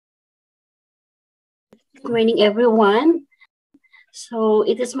Good morning, everyone. So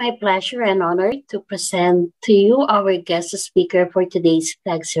it is my pleasure and honor to present to you our guest speaker for today's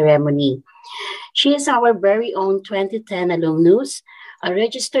flag ceremony. She is our very own 2010 alumnus, a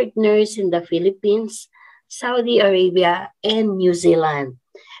registered nurse in the Philippines, Saudi Arabia, and New Zealand.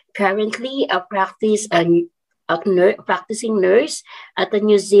 Currently, practicing nurse at the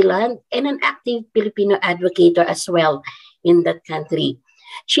New Zealand and an active Filipino advocate as well in that country.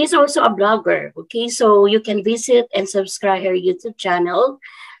 She's also a blogger. Okay, so you can visit and subscribe her YouTube channel,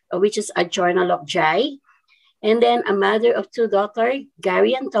 which is a Journal of Jai. And then a mother of two daughters,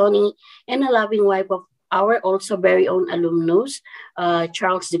 Gary and Tony, and a loving wife of our also very own alumnus,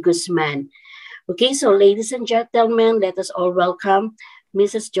 Charles de Guzman. Okay, so ladies and gentlemen, let us all welcome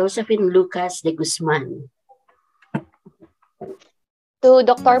Mrs. Josephine Lucas de Guzman. To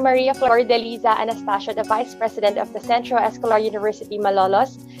Dr. Maria Flor de Liza Anastasia, the Vice President of the Centro Escolar University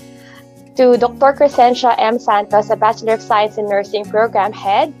Malolos. To Dr. Crescencia M. Santos, a Bachelor of Science in Nursing Program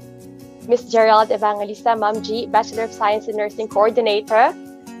Head. Ms. Gerald Evangelista Ma'am G, Bachelor of Science in Nursing Coordinator.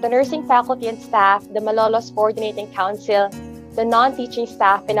 The nursing faculty and staff, the Malolos Coordinating Council, the non-teaching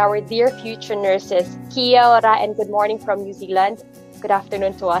staff, and our dear future nurses, Kia ora and good morning from New Zealand. Good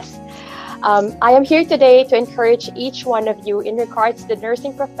afternoon to us. I am here today to encourage each one of you in regards to the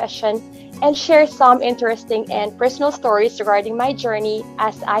nursing profession and share some interesting and personal stories regarding my journey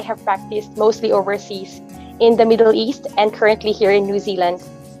as I have practiced mostly overseas in the Middle East and currently here in New Zealand.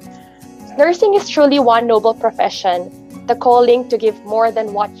 Nursing is truly one noble profession, the calling to give more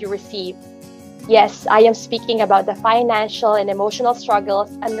than what you receive. Yes, I am speaking about the financial and emotional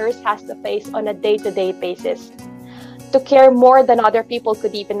struggles a nurse has to face on a day-to-day basis. To care more than other people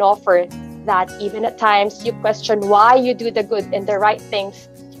could even offer, that even at times you question why you do the good and the right things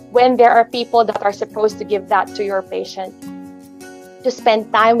when there are people that are supposed to give that to your patient. To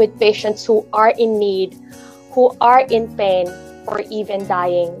spend time with patients who are in need, who are in pain, or even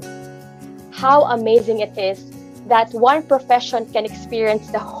dying. How amazing it is that one profession can experience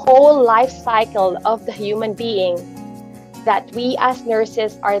the whole life cycle of the human being, that we as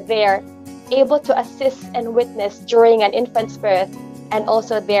nurses are there able to assist and witness during an infant's birth and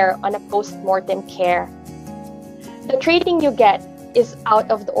also there on a post-mortem care. The training you get is out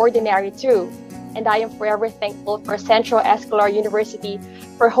of the ordinary too, and I am forever thankful for Centro Escolar University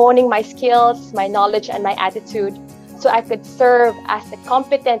for honing my skills, my knowledge, and my attitude so I could serve as the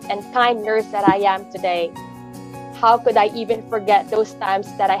competent and kind nurse that I am today. How could I even forget those times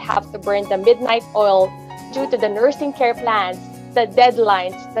that I have to burn the midnight oil due to the nursing care plans, the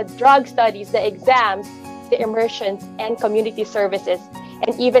deadlines, the drug studies, the exams, the immersions, and community services,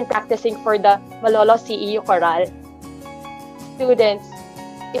 and even practicing for the Malolo CEU Choral. Students,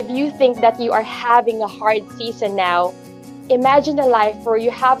 if you think that you are having a hard season now, imagine a life where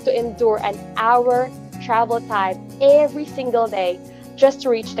you have to endure an hour travel time every single day just to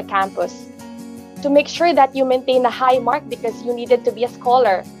reach the campus. To make sure that you maintain a high mark because you needed to be a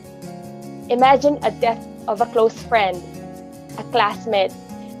scholar. Imagine a death of a close friend, a classmate,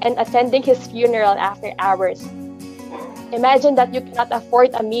 and attending his funeral after hours. Imagine that you cannot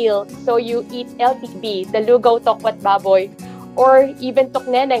afford a meal, so you eat LTB, the lugaw tokwat baboy, or even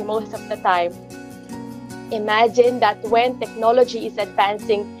tokneneng most of the time. Imagine that when technology is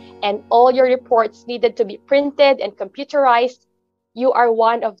advancing and all your reports needed to be printed and computerized, you are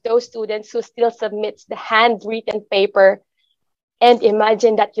one of those students who still submits the handwritten paper. And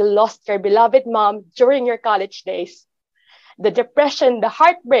imagine that you lost your beloved mom during your college days. The depression, the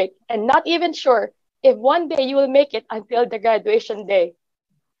heartbreak, and not even sure if one day you will make it until the graduation day.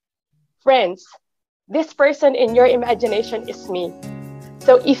 Friends, this person in your imagination is me.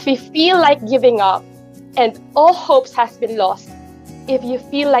 So if you feel like giving up and all hopes has been lost, if you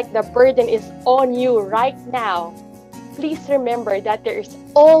feel like the burden is on you right now, please remember that there is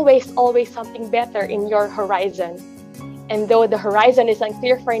always something better in your horizon. And though the horizon is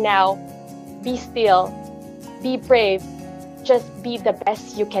unclear for now, be still, be brave, just be the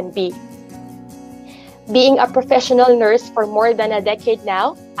best you can be. Being a professional nurse for more than a decade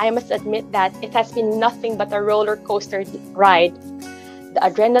now, I must admit that it has been nothing but a roller coaster ride. The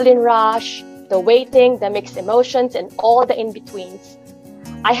adrenaline rush, the waiting, the mixed emotions, and all the in-betweens.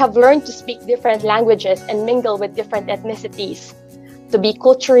 I have learned to speak different languages and mingle with different ethnicities, to be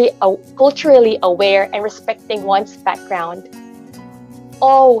culturally aware and respecting one's background.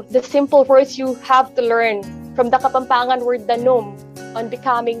 Oh, the simple words you have to learn from the Kapampangan word danum on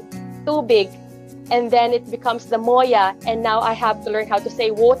becoming tubig, and then it becomes the moya, and now I have to learn how to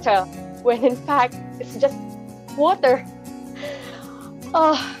say water, when in fact, it's just water.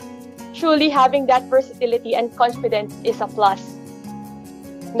 Truly having that versatility and confidence is a plus.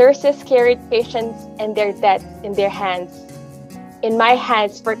 Nurses carried patients and their death in their hands, in my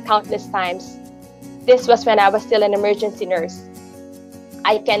hands for countless times. This was when I was still an emergency nurse.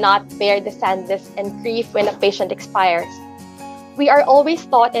 I cannot bear the sadness and grief when a patient expires. We are always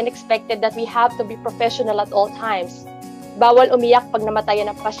taught and expected that we have to be professional at all times. Bawal umiyak pag namatayan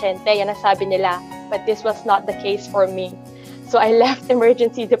ng pasyente, yan ang sabi nila. But this was not the case for me. So I left the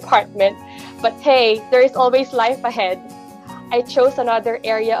emergency department. But hey, there is always life ahead. I chose another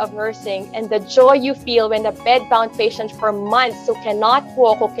area of nursing, and the joy you feel when a bed-bound patient for months who cannot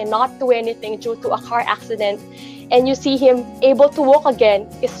walk, who cannot do anything due to a car accident, and you see him able to walk again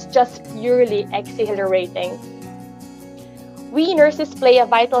is just purely exhilarating. We nurses play a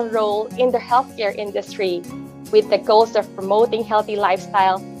vital role in the healthcare industry with the goals of promoting healthy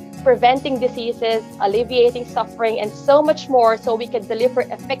lifestyle, preventing diseases, alleviating suffering, and so much more so we can deliver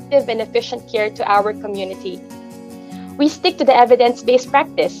effective and efficient care to our community. We stick to the evidence-based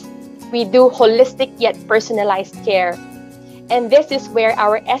practice. We do holistic yet personalized care. And this is where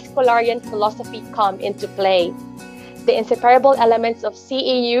our Escolarian philosophy come into play. The inseparable elements of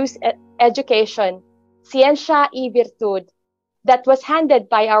CEU's education, Ciencia y Virtud, that was handed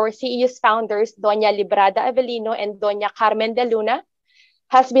by our CEU's founders, Doña Librada Avellino and Doña Carmen de Luna,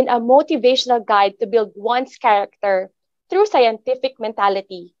 has been a motivational guide to build one's character through scientific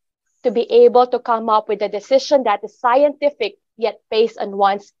mentality, to be able to come up with a decision that is scientific yet based on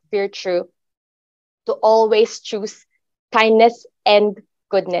one's virtue, to always choose kindness and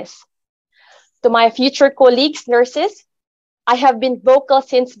goodness. To my future colleagues, nurses, I have been vocal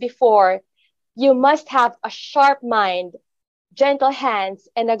since before. You must have a sharp mind, gentle hands,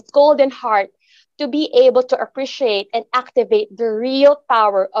 and a golden heart to be able to appreciate and activate the real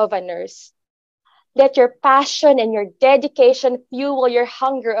power of a nurse. Let your passion and your dedication fuel your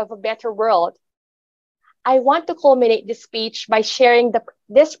hunger of a better world. I want to culminate this speech by sharing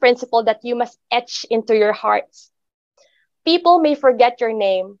this principle that you must etch into your hearts. People may forget your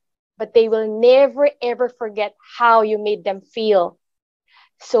name, but they will never ever forget how you made them feel.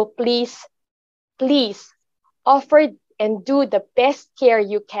 So please, please, offer and do the best care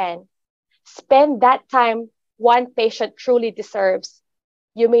you can. Spend that time one patient truly deserves.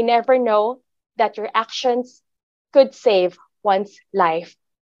 You may never know that your actions could save one's life.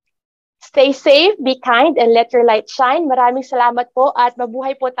 Stay safe, be kind, and let your light shine. Maraming salamat po at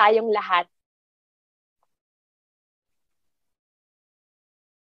mabuhay po tayong lahat.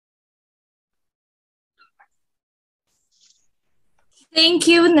 Thank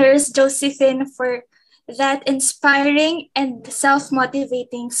you, Nurse Josephine, for that inspiring and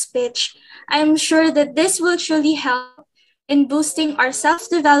self-motivating speech. I'm sure that this will truly help in boosting our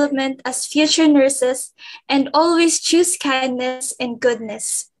self-development as future nurses and always choose kindness and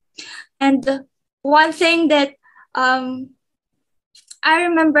goodness. And one thing that I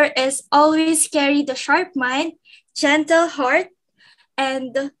remember is always carry the sharp mind, gentle heart,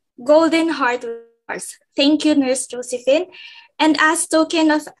 and golden heart with yours. Thank you, Nurse Josephine. And as token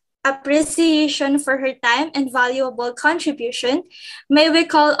of appreciation for her time and valuable contribution, may we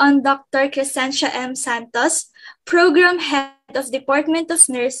call on Dr. Crescencia M. Santos, Program Head of Department of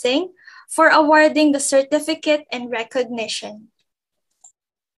Nursing, for awarding the certificate and recognition.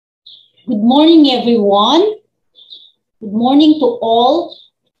 Good morning, everyone. Good morning to all.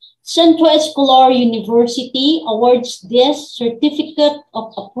 Centro Escolar University awards this certificate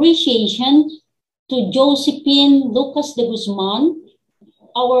of appreciation to Josephine Lucas de Guzman,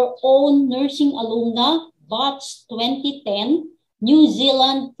 our own nursing alumna, batch 2010, New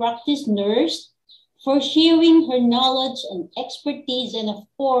Zealand practice nurse, for sharing her knowledge and expertise, and of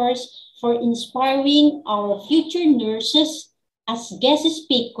course, for inspiring our future nurses as guest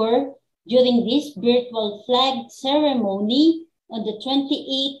speaker during this virtual flag ceremony on the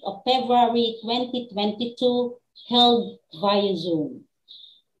 28th of February 2022, held via Zoom.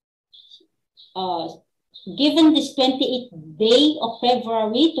 Given this 28th day of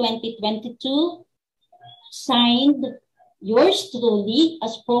February 2022, signed yours truly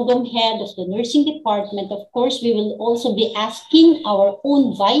as program head of the nursing department. Of course, we will also be asking our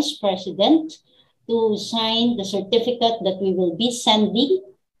own vice president to sign the certificate that we will be sending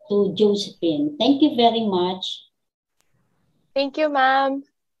to Josephine. Thank you very much. Thank you, ma'am.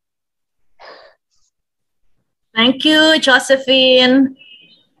 Thank you, Josephine.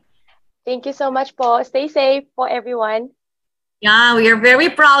 Thank you so much po. Stay safe po, everyone. Yeah, we are very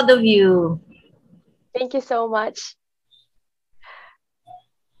proud of you. Thank you so much.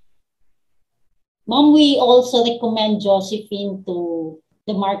 Ma'am, we also recommend Josephine to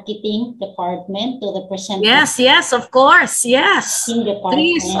the marketing department to represent. Yes, yes, of course. Yes. Department.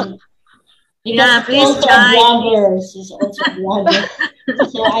 Please. Because Yeah, she's please also a join. blogger. She's also a blogger.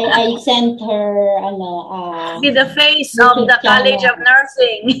 So I sent her Be the face of YouTube the College of channel.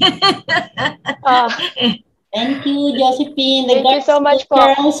 Nursing. Uh, Thank you, Josephine. thank you Regards so to the much po.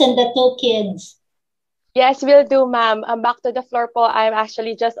 girls and the two kids. Yes, will do, ma'am. Back to the floor po. I'm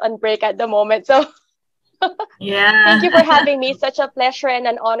actually just on break at the moment. So thank Yeah. you for having me. Such a pleasure and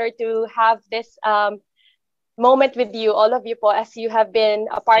an honor to have this moment with you, all of you po, as you have been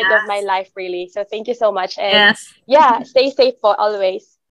a part of my Yes. life, really. So thank you so much. And Yes. yeah, stay safe po always.